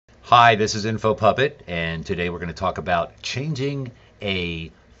Hi, this is InfoPuppet, and today we're going to talk about changing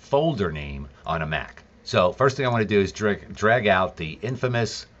a folder name on a Mac. So first thing I want to do is drag out the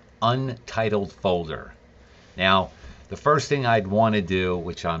infamous untitled folder. Now, the first thing I'd want to do,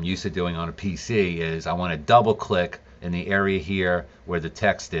 which I'm used to doing on a PC, is I want to double click in the area here where the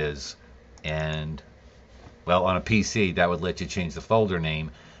text is. And, well, on a PC, that would let you change the folder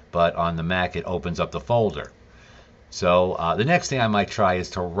name, but on the Mac, it opens up the folder. So the next thing I might try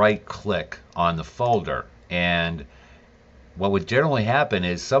is to right click on the folder, and what would generally happen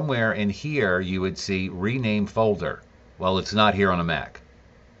is somewhere in here you would see rename folder. Well, it's not here on a Mac.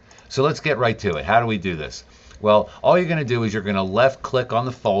 So let's get right to it. How do we do this? Well, all you're going to do is you're going to left click on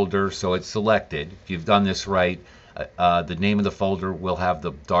the folder so it's selected. If you've done this right, the name of the folder will have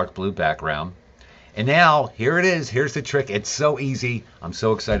the dark blue background. And now, here it is. Here's the trick. It's so easy. I'm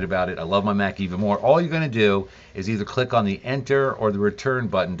so excited about it. I love my Mac even more. All you're going to do is either click on the Enter or the Return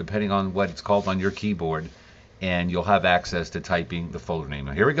button, depending on what it's called on your keyboard, and you'll have access to typing the folder name.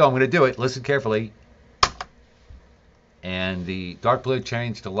 Now, here we go. I'm going to do it. Listen carefully. And the dark blue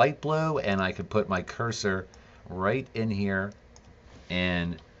changed to light blue, and I can put my cursor right in here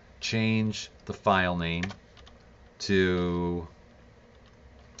and change the file name to,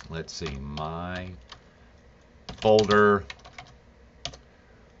 let's see, my folder's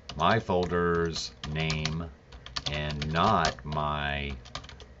name, and not my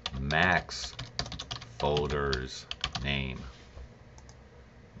Mac's folder's name.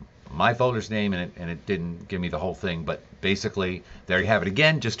 My folder's name, and it didn't give me the whole thing, but basically there you have it.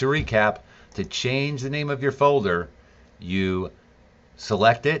 Again, just to recap, to change the name of your folder, you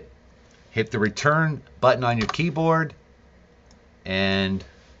select it, hit the return button on your keyboard, and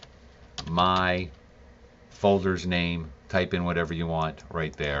my folder's name, type in whatever you want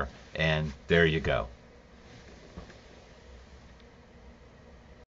right there, and there you go.